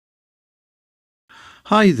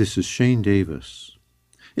Hi, this is Shane Davis.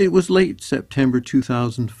 It was late September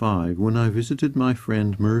 2005 when I visited my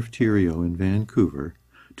friend Merv Therriault in Vancouver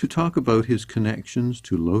to talk about his connections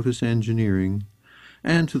to Lotus engineering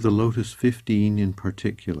and to the Lotus 15 in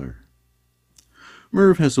particular.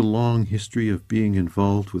 Merv has a long history of being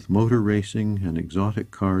involved with motor racing and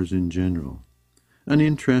exotic cars in general, an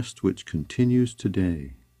interest which continues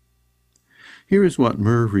today. Here is what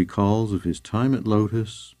Merv recalls of his time at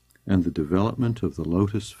Lotus and the development of the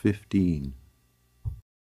Lotus 15.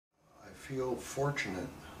 I feel fortunate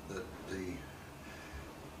that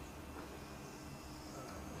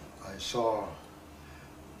I saw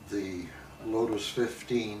the Lotus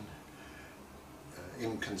 15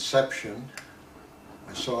 in conception.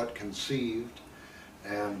 I saw it conceived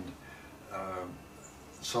and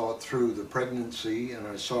saw it through the pregnancy, and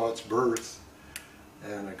I saw its birth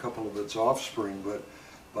and a couple of its offspring, but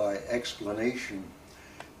by explanation,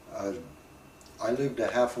 I lived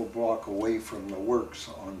a half a block away from the works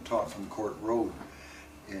on Tottenham Court Road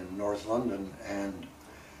in North London, and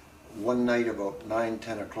one night about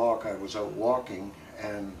 9–10 o'clock I was out walking,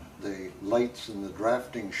 and the lights in the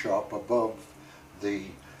drafting shop above the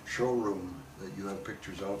showroom that you have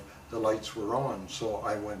pictures of, the lights were on, so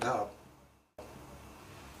I went up,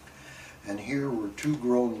 and here were two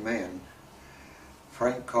grown men,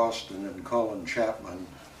 Frank Costin and Colin Chapman,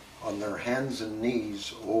 on their hands and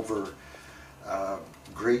knees over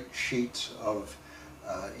great sheets of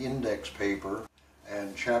index paper,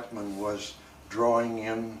 and Chapman was drawing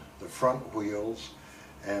in the front wheels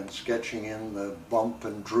and sketching in the bump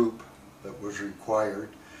and droop that was required,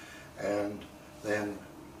 and then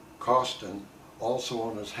Costin, also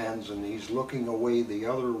on his hands and knees looking away the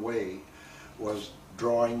other way, was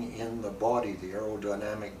drawing in the body, the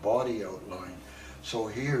aerodynamic body outline. So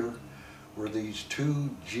here were these two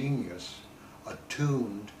genius,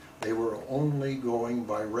 attuned. They were only going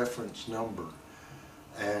by reference number,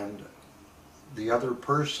 and the other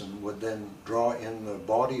person would then draw in the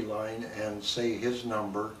body line and say his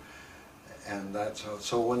number, and that's how.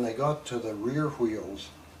 So when they got to the rear wheels,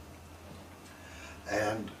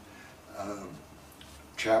 and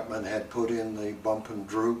Chapman had put in the bump and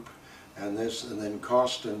droop and this, and then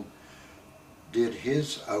Costin did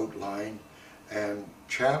his outline, and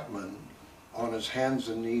Chapman on his hands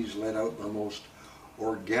and knees let out the most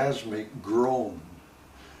orgasmic groan,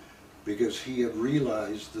 because he had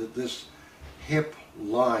realized that this hip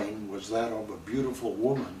line was that of a beautiful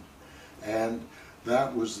woman, and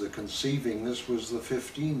that was the conceiving. This was the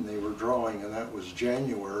 15 they were drawing, and that was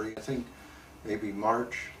January. I think maybe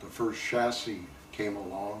March, the first chassis came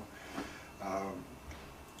along,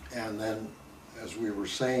 and then, as we were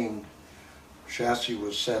saying, chassis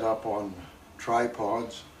was set up on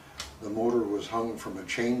tripods. The motor was hung from a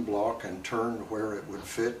chain block and turned where it would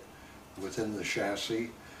fit within the chassis,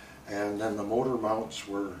 and then the motor mounts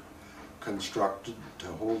were constructed to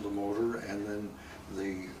hold the motor, and then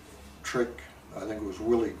the trick, I think it was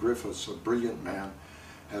Willie Griffiths, a brilliant man,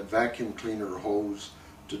 had vacuum cleaner hose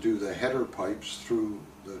to do the header pipes through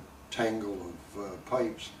the tangle of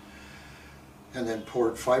pipes, and then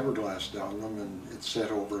poured fiberglass down them, and it set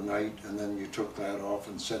overnight, and then you took that off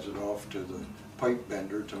and set it off to the pipe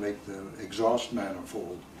bender to make the exhaust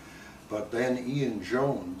manifold. But then Ian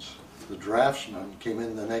Jones, the draftsman, came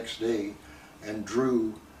in the next day and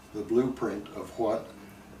drew the blueprint of what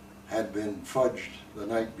had been fudged the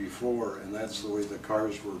night before, and that's the way the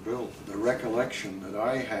cars were built. The recollection that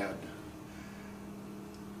I had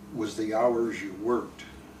was the hours you worked.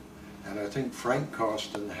 And I think Frank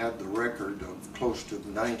Costin had the record of close to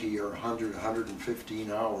 90 or 100, 115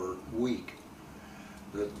 hour week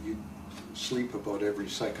that you'd sleep about every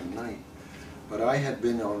second night. But I had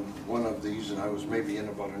been on one of these, and I was maybe in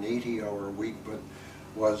about an 80-hour week, but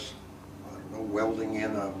was, I don't know, welding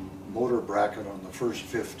in a motor bracket on the first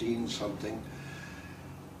 15 something,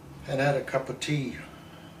 and had a cup of tea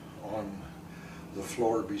on the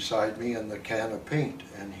floor beside me and the can of paint.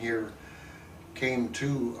 And here came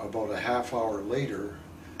to about a half hour later,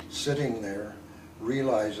 sitting there,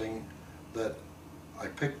 realizing that I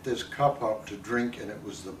picked this cup up to drink, and it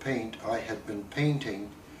was the paint. I had been painting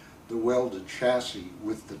the welded chassis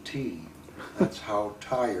with the tea. That's how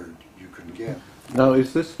tired you can get. Now,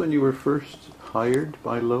 is this when you were first hired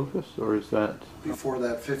by Lotus, or is that? Before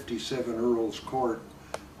that, 57 Earl's Court,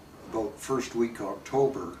 about first week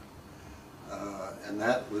October, and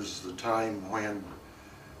that was the time when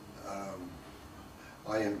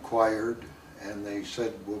I inquired, and they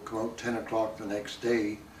said, we'll come out 10 o'clock the next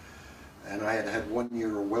day, and I had had 1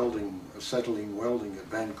 year of welding, acetylene welding at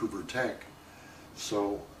Vancouver Tech,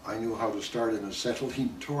 so I knew how to start an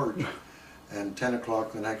acetylene torch, and 10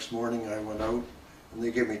 o'clock the next morning I went out, and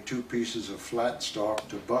they gave me 2 pieces of flat stock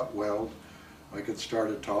to butt weld. I could start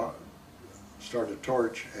a torch,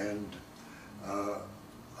 and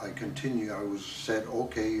I was said,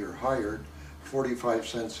 okay, you're hired, 45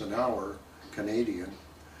 cents an hour Canadian.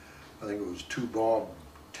 I think it was 2 bob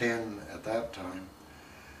 10 at that time.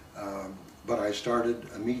 But I started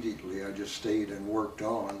immediately. I just stayed and worked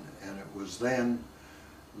on, and it was then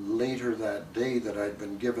later that day that I'd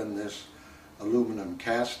been given this aluminum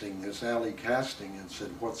casting, this alley casting, and said,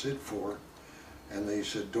 what's it for? And they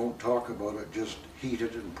said, don't talk about it, just heat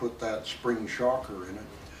it and put that spring shocker in it.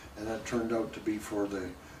 And that turned out to be for the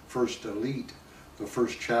first Elite, the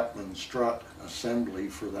first Chapman strut assembly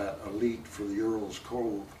for that Elite for the Earl's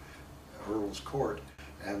Court.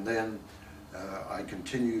 And then I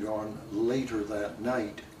continued on later that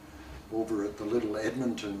night over at the little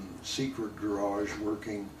Edmonton secret garage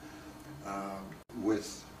working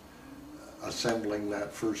with assembling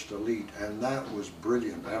that first Elite, and that was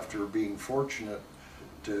brilliant. After being fortunate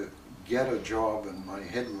to get a job and my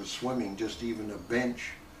head was swimming, just even a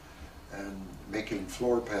bench and making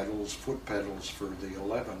floor pedals, foot pedals for the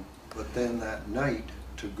 11. But then that night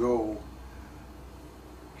to go,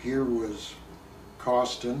 here was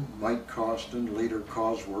Costin, Mike Costin, later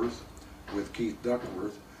Cosworth with Keith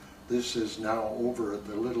Duckworth. This is now over at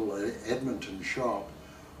the little Edmonton shop.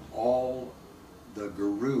 All the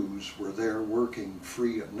gurus were there working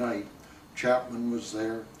free at night. Chapman was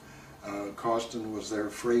there, Costin was there,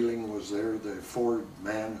 Frayling was there, the Ford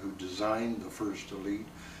man who designed the first Elite,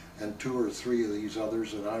 and 2 or 3 of these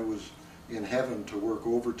others, and I was in heaven to work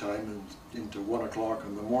overtime and into 1 o'clock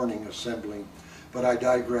in the morning assembling. But I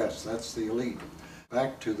digress, that's the Elite.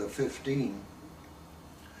 Back to the 15,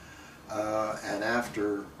 and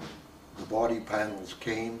after the body panels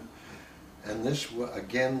came, and this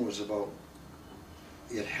again was about,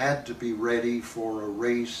 it had to be ready for a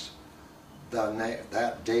race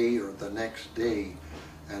that day or the next day,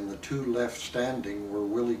 and the 2 left standing were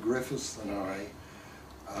Willie Griffiths and I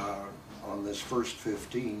on this first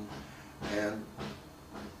 15, and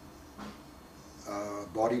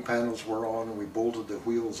body panels were on, and we bolted the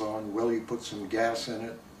wheels on. Willie put some gas in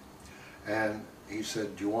it, and he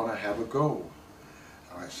said, do you want to have a go?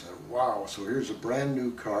 And I said, wow. So here's a brand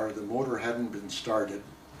new car, the motor hadn't been started.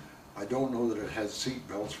 I don't know that it had seat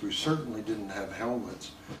belts. We certainly didn't have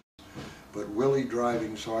helmets. But Willie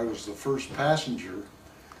driving, so I was the first passenger,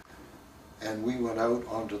 and we went out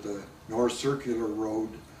onto the North Circular Road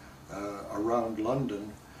around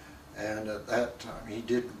London, and at that time he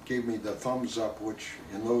gave me the thumbs up, which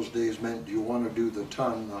in those days meant, do you want to do the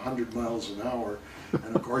ton, 100 miles an hour?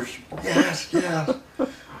 And of course, yes, yes.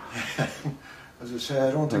 As I said,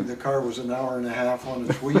 I don't think the car was an hour and a half on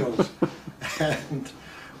its wheels. And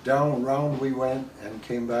down and round we went and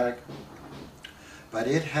came back. But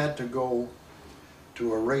it had to go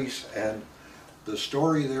to a race, and the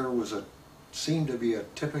story there was seemed to be a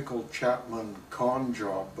typical Chapman con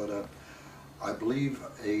job, but I believe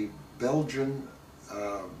a Belgian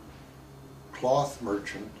cloth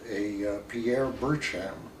merchant, a Pierre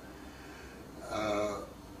Burcham,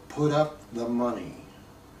 put up the money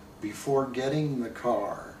before getting the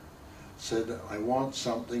car, said, I want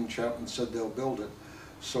something. Chapman said they'll build it.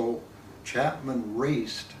 So Chapman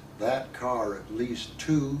raced that car at least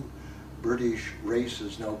 2 British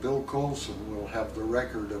races. Now Bill Coulson will have the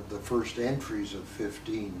record of the first entries of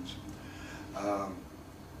 15s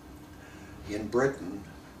in Britain,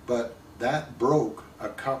 but that broke a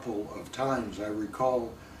couple of times. I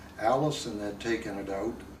recall Allison had taken it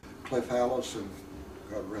out, Cliff Allison,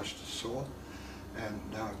 God rest his soul, and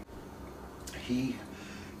he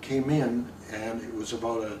came in, and it was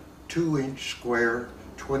about a 2-inch square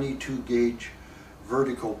 22 gauge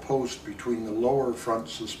vertical post between the lower front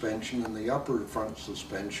suspension and the upper front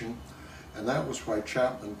suspension, and that was why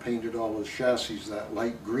Chapman painted all his chassis that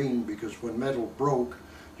light green, because when metal broke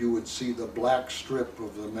you would see the black strip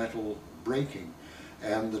of the metal breaking,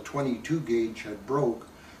 and the 22 gauge had broke,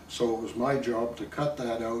 so it was my job to cut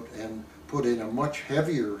that out and put in a much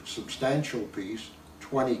heavier substantial piece,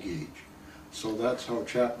 20 gauge. So that's how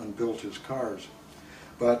Chapman built his cars.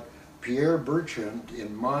 But Pierre Burcham,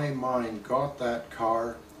 in my mind, got that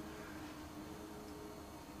car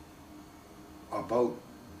about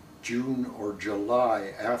June or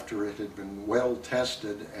July after it had been well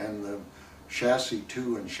tested, and the chassis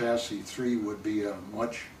 2 and chassis 3 would be a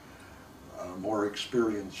much more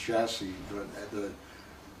experienced chassis, but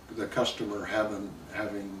the customer having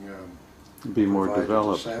be more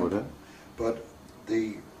developed, would it? But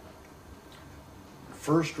the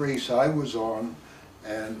first race I was on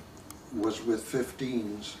and was with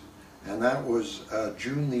 15s, and that was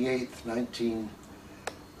June the 8th, 1959,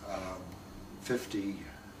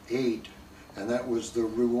 58, and that was the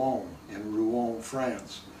Rouen in Rouen,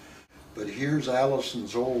 France. But here's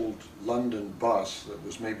Allison's old London bus that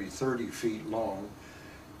was maybe 30 feet long.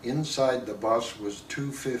 Inside the bus was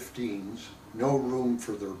two 15s, no room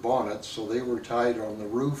for their bonnets, so they were tied on the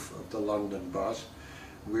roof of the London bus.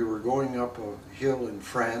 We were going up a hill in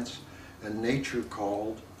France, and nature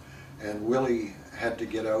called, and Willie had to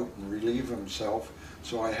get out and relieve himself.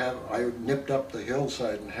 So I nipped up the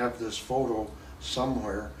hillside and have this photo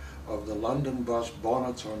somewhere of the London bus,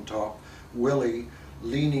 bonnets on top, Willie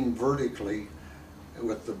leaning vertically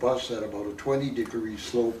with the bus at about a 20-degree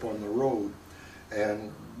slope on the road,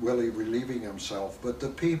 and Willie relieving himself. But the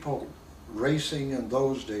people racing in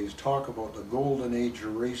those days, talk about the golden age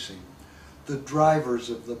of racing. The drivers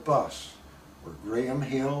of the bus were Graham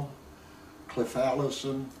Hill, Cliff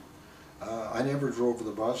Allison. I never drove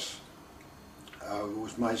the bus. It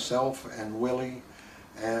was myself and Willie,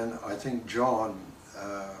 and I think John,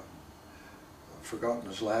 I've forgotten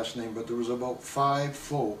his last name, but there was about 5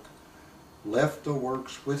 folk left the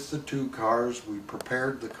works with the 2 cars. We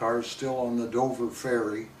prepared the cars still on the Dover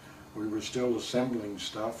ferry. We were still assembling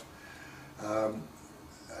stuff, and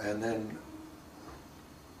then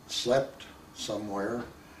slept somewhere,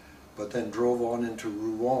 but then drove on into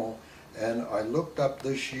Rouen. And I looked up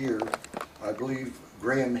this year, I believe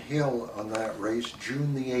Graham Hill on that race,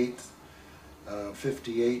 June the 8th,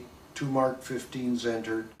 58, 2 Mark 15s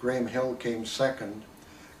entered. Graham Hill came second.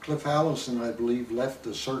 Cliff Allison, I believe, left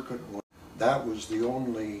the circuit. That was the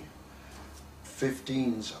only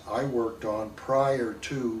 15s I worked on prior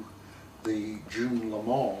to the June Le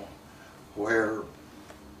Mans, where,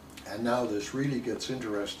 and now this really gets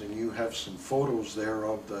interesting, you have some photos there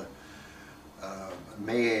of the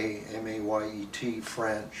M-A-Y-E-T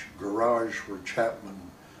French garage where Chapman,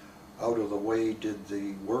 out of the way, did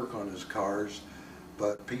the work on his cars.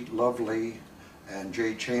 But Pete Lovely and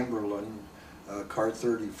Jay Chamberlain, car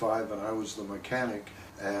 35, and I was the mechanic.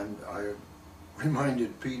 And I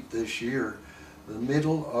reminded Pete this year, the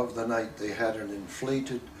middle of the night, they had an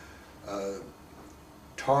inflated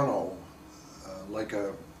tonneau, like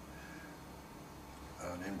an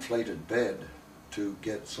inflated bed, to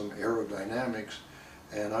get some aerodynamics,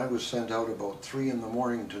 and I was sent out about 3 in the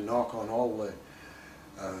morning to knock on all the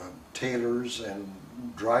tailors and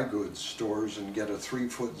dry goods stores and get a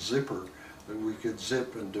 3-foot zipper that we could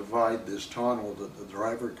zip and divide this tonneau that the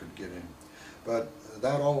driver could get in. But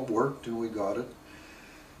that all worked and we got it.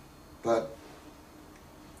 But,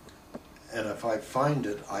 and if I find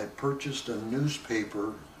it, I purchased a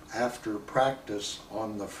newspaper after practice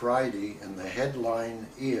on the Friday, and the headline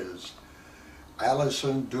is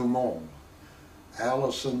Allison Dumont,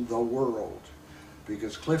 Allison the World,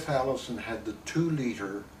 because Cliff Allison had the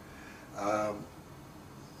 2-liter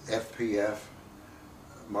FPF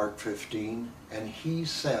Mark 15, and he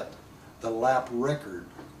set the lap record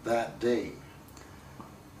that day.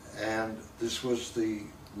 And this was the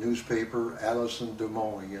newspaper, Allison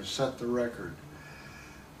Dumont. He has set the record.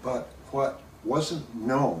 But what wasn't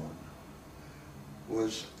known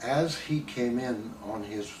was, as he came in on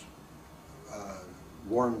his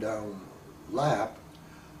worn down lap,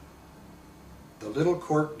 the little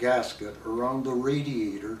cork gasket around the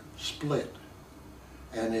radiator split,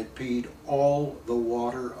 and it peed all the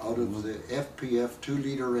water out of the FPF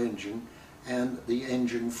 2-liter engine, and the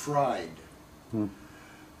engine fried.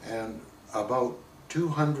 And about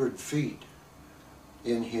 200 feet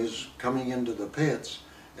in his coming into the pits,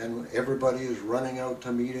 and everybody is running out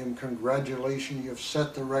to meet him. Congratulations, you've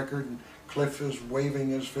set the record. And Cliff is waving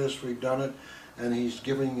his fist, we've done it, and he's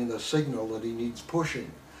giving you the signal that he needs pushing.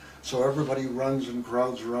 So everybody runs and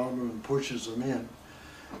crowds around him and pushes him in.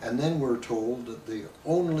 And then we're told that the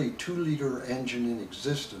only 2-liter engine in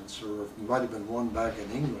existence, or it might have been one back in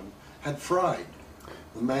England, had fried.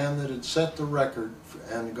 The man that had set the record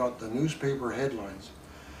and got the newspaper headlines.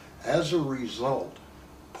 As a result,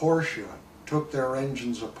 Porsche took their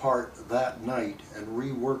engines apart that night and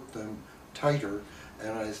reworked them tighter,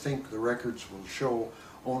 and I think the records will show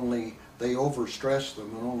only they overstressed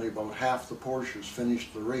them, and only about half the Porsches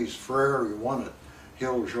finished the race. Ferrari won it,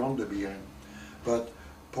 Hill Jean de Bien. But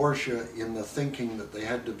Porsche, in the thinking that they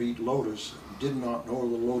had to beat Lotus, did not know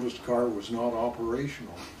the Lotus car was not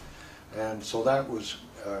operational. And so that was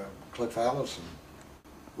Cliff Allison.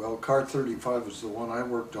 Well, car 35 was the one I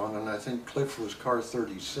worked on, and I think Cliff was car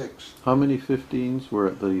 36. How many 15s were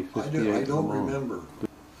at the 58? I don't remember.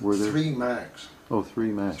 Were there 3 max. Oh,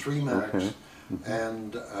 3 max. 3 max. Okay.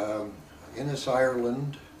 And Innes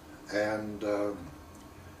Ireland and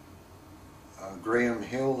Graham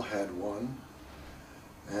Hill had one.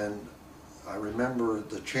 And I remember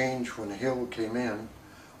the change when Hill came in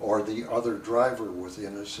or the other driver with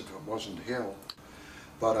Innes if it wasn't Hill.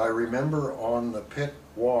 But I remember on the pit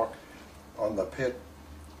walk, on the pit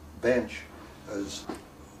bench, as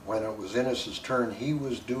when it was Innes's turn, he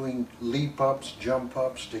was doing leap-ups,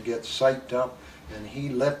 jump-ups to get psyched up, and he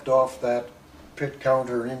leapt off that pit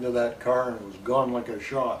counter into that car and was gone like a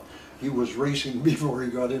shot. He was racing before he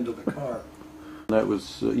got into the car. That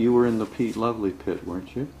was, you were in the Pete Lovely pit,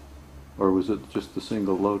 weren't you? Or was it just the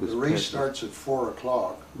single Lotus The race pit? starts at 4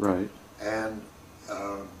 o'clock. Right. And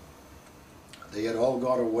they had all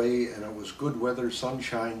got away, and it was good weather,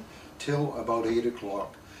 sunshine, till about 8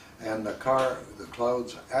 o'clock. And the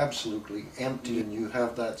clouds absolutely empty, and you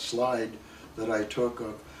have that slide that I took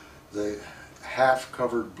of the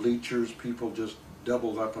half-covered bleachers. People just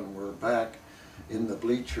doubled up and were back in the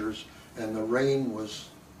bleachers, and the rain was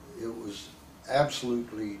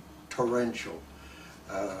absolutely torrential.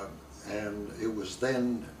 And it was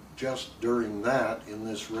then, just during that, in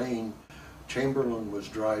this rain, Chamberlain was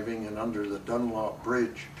driving, and under the Dunlop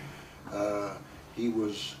Bridge, it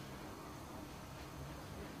was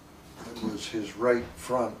his right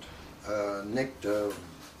front, nicked a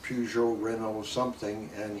Peugeot, Renault something,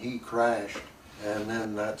 and he crashed. And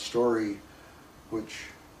then that story, which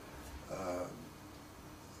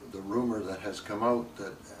the rumor that has come out,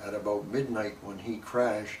 that at about midnight when he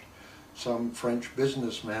crashed, some French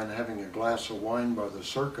businessman having a glass of wine by the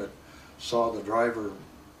circuit saw the driver,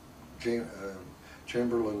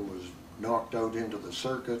 Chamberlain, was knocked out into the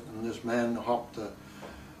circuit, and this man hopped the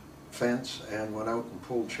fence and went out and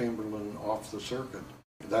pulled Chamberlain off the circuit.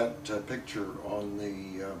 That picture on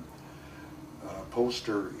the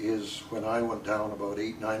poster is when I went down about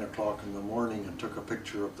 8, 9 o'clock in the morning and took a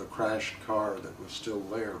picture of the crashed car that was still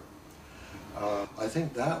there. I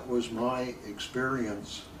think that was my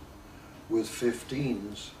experience with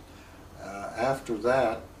 15s. After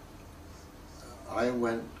that, I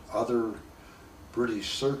went other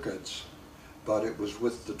British circuits, but it was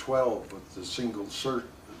with the 12, with the single seater.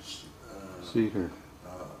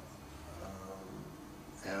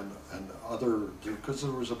 And other, because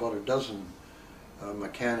there was about a dozen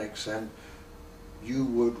mechanics, and you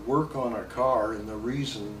would work on a car, and the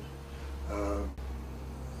reason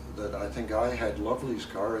that I think I had Lovely's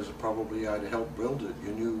car is probably I'd helped build it.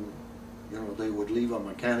 You know, they would leave a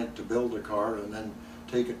mechanic to build a car and then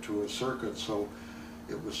take it to a circuit, so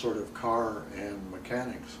it was sort of car and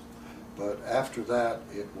mechanics. But after that,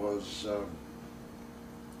 it was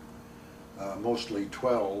mostly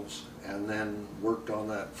 12s, and then worked on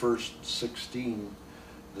that first 16,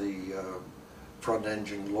 the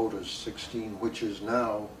front-engine Lotus 16, which is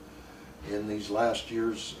now, in these last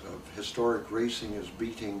years of historic racing, is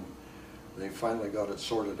beating, they finally got it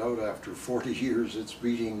sorted out after 40 years, it's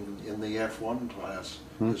beating in the F1 class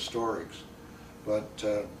historics. But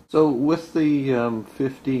so with the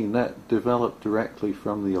 15, that developed directly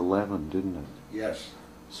from the 11, didn't it? yes.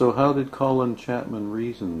 So how did Colin Chapman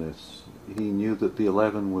reason this? He knew that the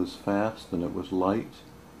 11 was fast and it was light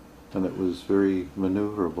and it was very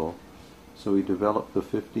maneuverable. So he developed the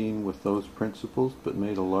 15 with those principles but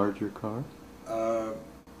made a larger car?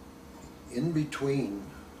 In between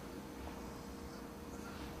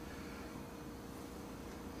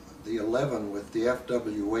the 11 with the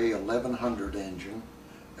FWA 1100 engine,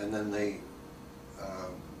 and then they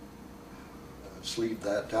sleeved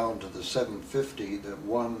that down to the 750 that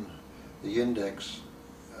won the index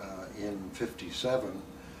in 57.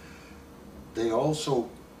 They also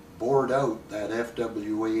bored out that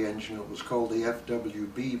FWA engine. It was called the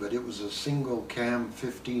FWB, but it was a single cam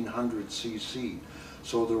 1500cc.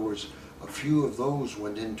 So there was a few of those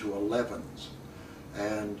went into 11s,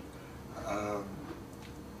 and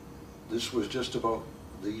this was just about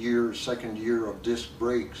the second year of disc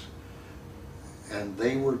brakes, and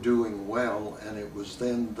they were doing well, and it was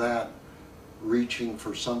then that reaching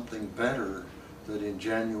for something better that in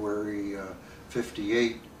January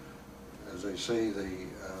 58, as I say, the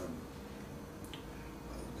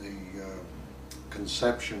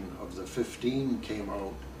conception of the 15 came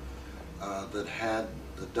out that had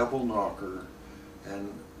the double knocker,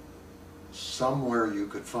 and somewhere you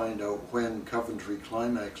could find out when Coventry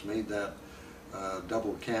Climax made that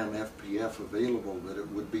double cam FPF available, that it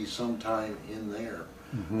would be sometime in there.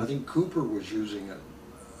 I think Cooper was using it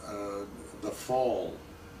the fall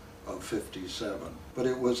of 57, but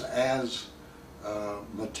it was as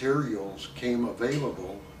materials came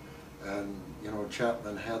available, and you know,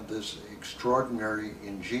 Chapman had this extraordinary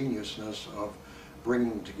ingeniousness of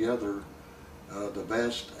bringing together the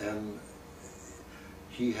best, and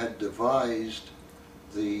he had devised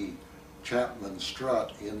the Chapman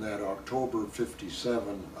strut in that October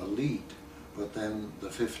 57 Elite, but then the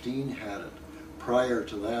 15 had it. prior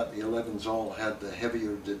to that, the 11s all had the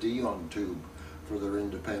heavier de Dion tube for their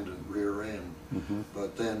independent rear end.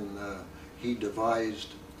 But then he devised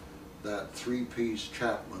that three-piece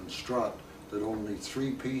Chapman strut that only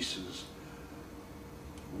three pieces.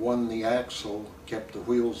 One, the axle kept the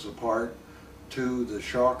wheels apart. Two, the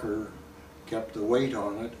shocker kept the weight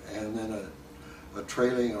on it, and then a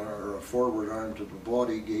trailing or a forward arm to the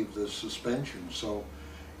body gave the suspension. So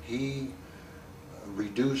he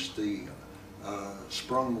reduced the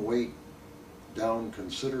sprung weight down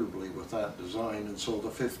considerably with that design, and so the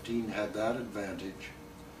 15 had that advantage.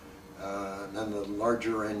 And then the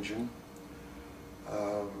larger engine.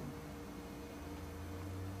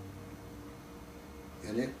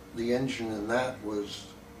 And the engine in that was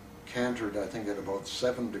cantered, I think, at about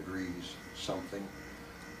 7 degrees something.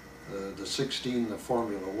 The 16, the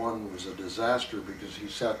Formula One, was a disaster because he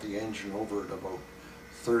set the engine over at about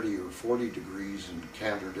 30 or 40 degrees and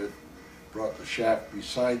cantered it, brought the shaft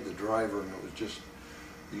beside the driver, and it was just,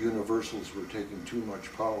 the universals were taking too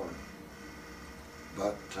much power.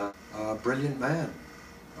 But a brilliant man,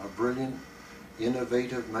 a brilliant,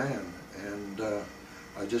 innovative man. And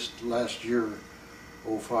I just last year,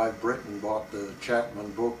 05, Britain bought the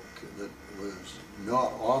Chapman book that was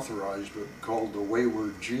not authorized but called The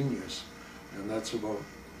Wayward Genius, and that's about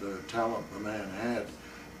the talent the man had.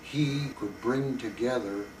 He could bring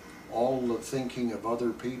together all the thinking of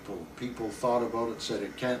other people. People thought about it, said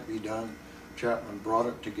it can't be done. Chapman brought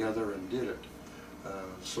it together and did it.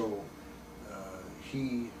 So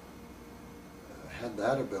he had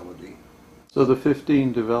that ability. So the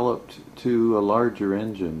 15 developed to a larger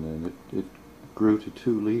engine, and it grew to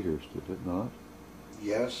 2 liters, did it not?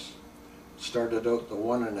 Yes. Started out the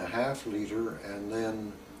 1.5 liter, and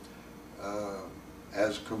then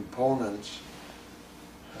as components,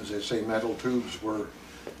 as I say, metal tubes were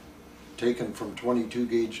taken from 22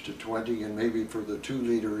 gauge to 20, and maybe for the 2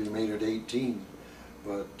 liter he made it 18.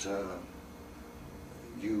 But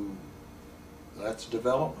that's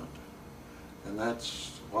development, and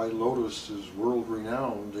that's why Lotus is world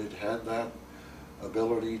renowned. It had that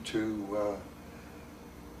ability to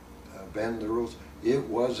bend the rules. It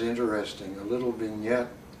was interesting, a little vignette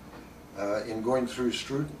in going through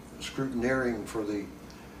scrutineering for the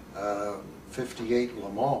 58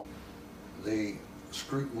 Le Mans. The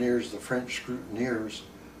scrutineers, the French scrutineers,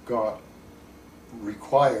 got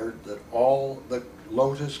required that all the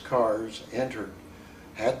Lotus cars entered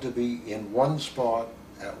had to be in one spot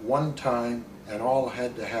at one time, and all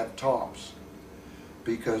had to have tops.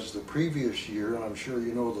 Because the previous year, and I'm sure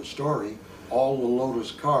you know the story, all the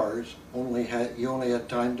Lotus cars you only had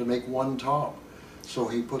time to make one top. So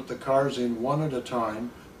he put the cars in one at a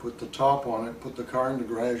time, put the top on it, put the car in the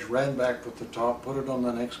garage, ran back with the top, put it on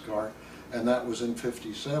the next car, and that was in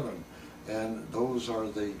 57. And those are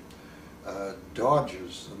the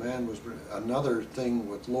Dodges. The man was another thing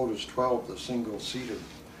with Lotus 12, the single-seater.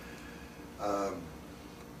 I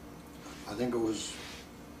think it was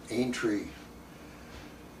Aintree.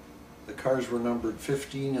 The cars were numbered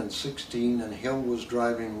 15 and 16, and Hill was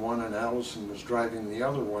driving one and Allison was driving the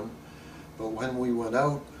other one. But when we went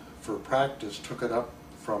out for practice, took it up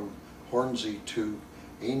from Hornsey to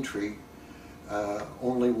Aintree,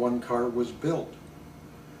 only one car was built.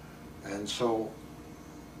 And so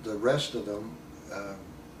the rest of them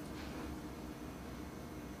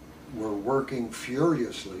were working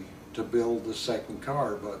furiously to build the second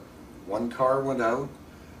car, but one car went out,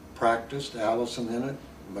 practiced, Allison in it,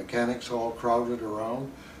 mechanics all crowded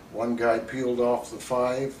around. One guy peeled off the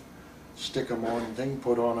 5, stick 'em on thing,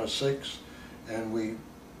 put on a 6, and we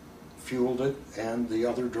fueled it, and the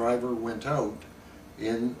other driver went out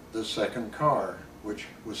in the second car, which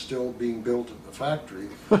was still being built at the factory.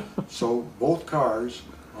 So both cars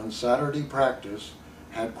on Saturday practice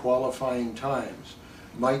had qualifying times.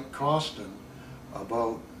 Mike Costin,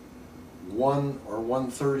 about 1 or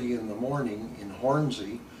 1:30 in the morning in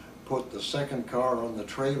Hornsey, put the second car on the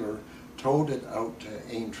trailer, towed it out to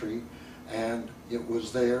Aintree, and it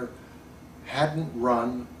was there, hadn't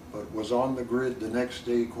run, but was on the grid the next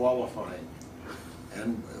day qualifying.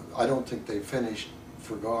 And I don't think they finished,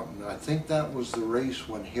 forgotten. I think that was the race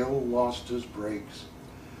when Hill lost his brakes,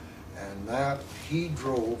 and that he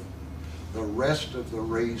drove the rest of the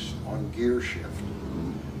race on gear shift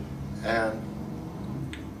and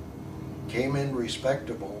came in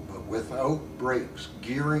respectable, but without brakes,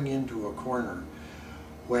 gearing into a corner.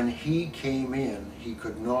 When he came in, he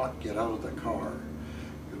could not get out of the car.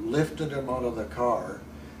 You lifted him out of the car,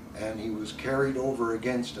 and he was carried over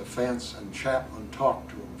against a fence, and Chapman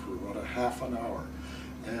talked to him for about a half an hour.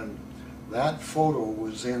 And that photo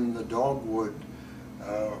was in the dogwood,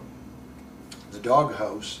 the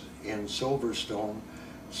doghouse in Silverstone,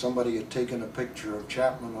 somebody had taken a picture of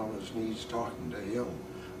Chapman on his knees talking to him.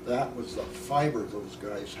 That was the fiber those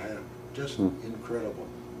guys had. Just incredible.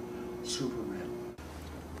 Superman.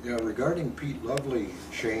 Yeah, regarding Pete Lovely,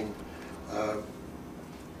 Shane,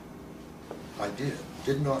 I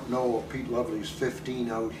did not know of Pete Lovely's 15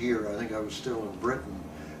 out here. I think I was still in Britain.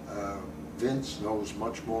 Vince knows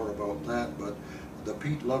much more about that, but the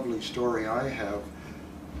Pete Lovely story I have,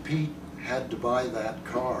 Pete had to buy that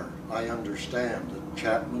car. I understand that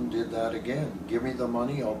Chapman did that again. Give me the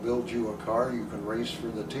money, I'll build you a car, you can race for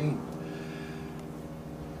the team.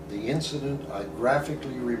 The incident I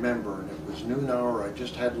graphically remember, and it was noon hour, I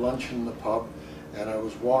just had lunch in the pub, and I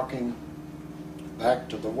was walking back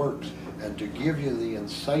to the works. And to give you the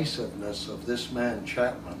incisiveness of this man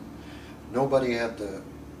Chapman, nobody had the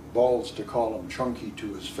balls to call him Chunky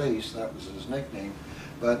to his face, that was his nickname,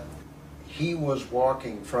 but he was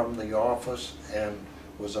walking from the office and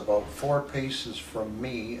was about 4 paces from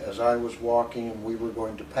me as I was walking, and we were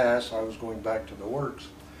going to pass. I was going back to the works.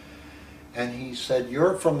 And he said,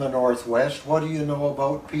 "You're from the Northwest, what do you know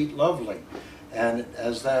about Pete Lovely?" And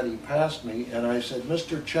as that he passed me, and I said,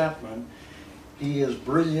 "Mr. Chapman, he is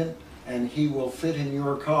brilliant and he will fit in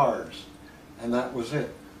your cars." And that was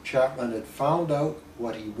it. Chapman had found out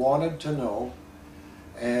what he wanted to know,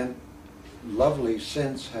 and Lovely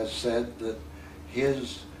since has said that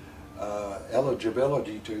his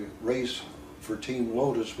eligibility to race for Team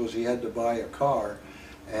Lotus was he had to buy a car,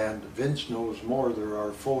 and Vince knows more. There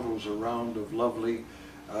are photos around of Lovely.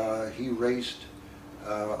 He raced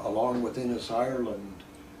along with Innes Ireland,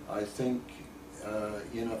 I think,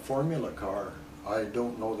 in a Formula car. I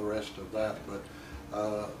don't know the rest of that,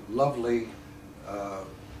 but Lovely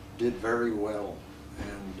did very well,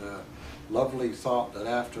 and Lovely thought that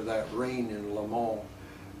after that rain in Le Mans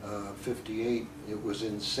 58, it was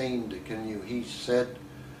insane to continue. He said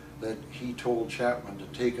that he told Chapman to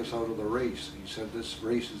take us out of the race. He said, "This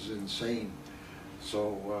race is insane."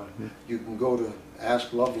 So you can go to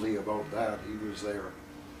ask Lovely about that. He was there.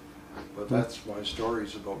 But that's my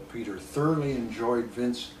stories about Peter. Thoroughly enjoyed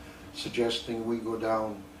Vince suggesting we go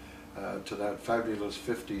down to that fabulous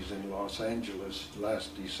 50s in Los Angeles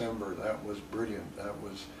last December. That was brilliant. That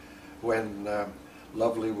was when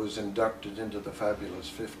Lovely was inducted into the fabulous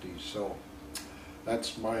 50s. So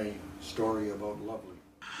that's my story about Lovely.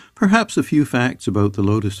 Perhaps a few facts about the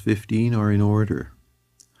Lotus 15 are in order.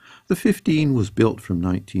 The 15 was built from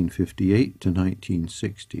 1958 to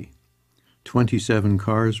 1960. 27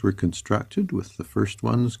 cars were constructed, with the first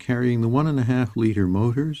ones carrying the 1.5-liter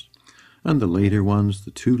motors, and the later ones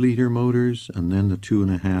the 2-liter motors, and then the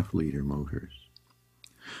 2.5-liter motors.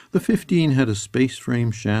 The 15 had a space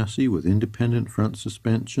frame chassis with independent front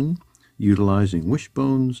suspension, utilizing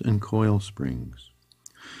wishbones and coil springs.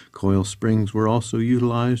 Coil springs were also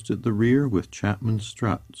utilized at the rear with Chapman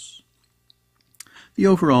struts. The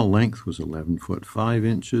overall length was 11 foot 5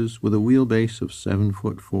 inches with a wheelbase of 7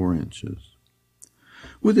 foot 4 inches.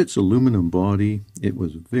 With its aluminum body, it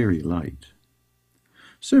was very light.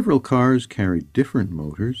 Several cars carried different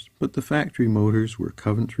motors, but the factory motors were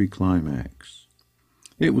Coventry Climax.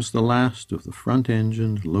 It was the last of the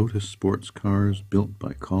front-engined Lotus sports cars built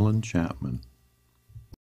by Colin Chapman.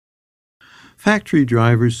 Factory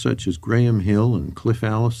drivers such as Graham Hill and Cliff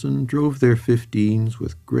Allison drove their 15s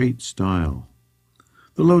with great style.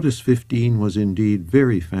 The Lotus 15 was indeed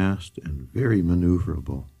very fast and very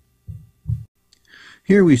maneuverable.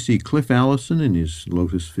 Here we see Cliff Allison in his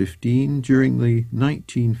Lotus 15 during the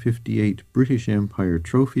 1958 British Empire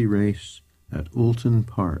Trophy race at Oulton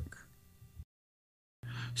Park.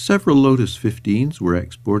 Several Lotus 15s were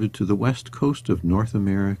exported to the west coast of North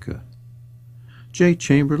America. Jay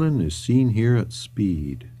Chamberlain is seen here at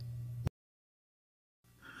speed.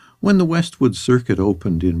 When the Westwood Circuit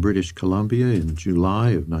opened in British Columbia in July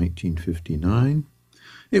of 1959,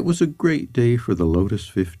 it was a great day for the Lotus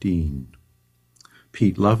 15.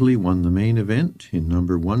 Pete Lovely won the main event in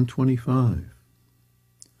number 125.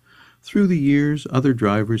 Through the years, other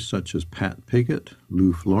drivers such as Pat Piggott,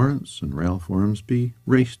 Lou Florence, and Ralph Ormsby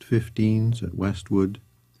raced 15s at Westwood.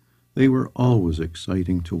 They were always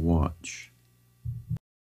exciting to watch.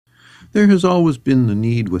 There has always been the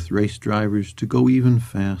need with race drivers to go even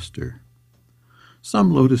faster.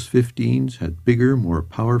 Some Lotus 15s had bigger, more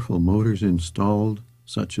powerful motors installed,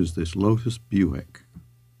 such as this Lotus Buick.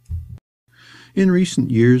 In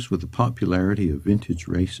recent years, with the popularity of vintage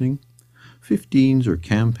racing, 15s are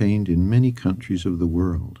campaigned in many countries of the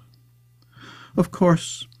world. Of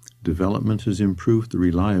course, development has improved the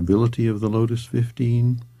reliability of the Lotus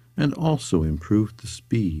 15 and also improved the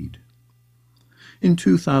speed. In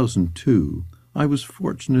 2002, I was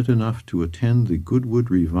fortunate enough to attend the Goodwood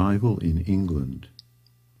Revival in England.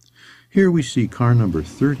 Here we see car number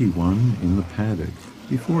 31 in the paddock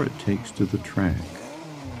before it takes to the track.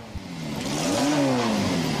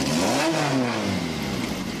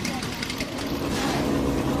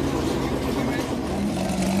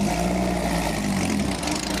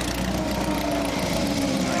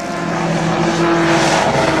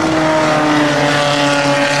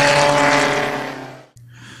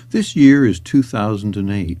 This year is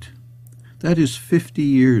 2008. That is 50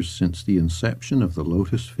 years since the inception of the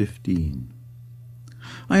Lotus 15.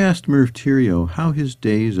 I asked Merv Therriault how his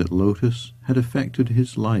days at Lotus had affected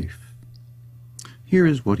his life. Here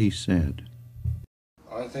is what he said.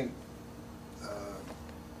 I think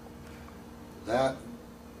that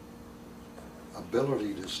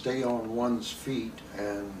ability to stay on one's feet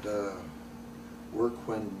and work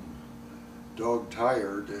when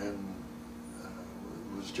dog-tired, and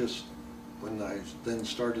it was just when I then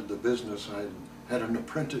started the business, I had an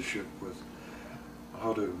apprenticeship with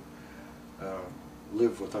how to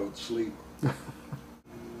live without sleep.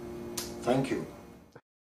 Thank you.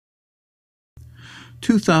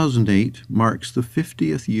 2008 marks the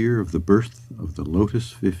 50th year of the birth of the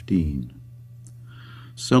Lotus 15.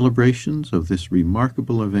 Celebrations of this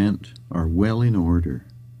remarkable event are well in order.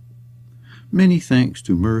 Many thanks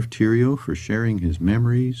to Merv Therriault for sharing his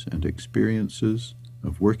memories and experiences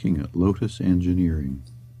of working at Lotus Engineering.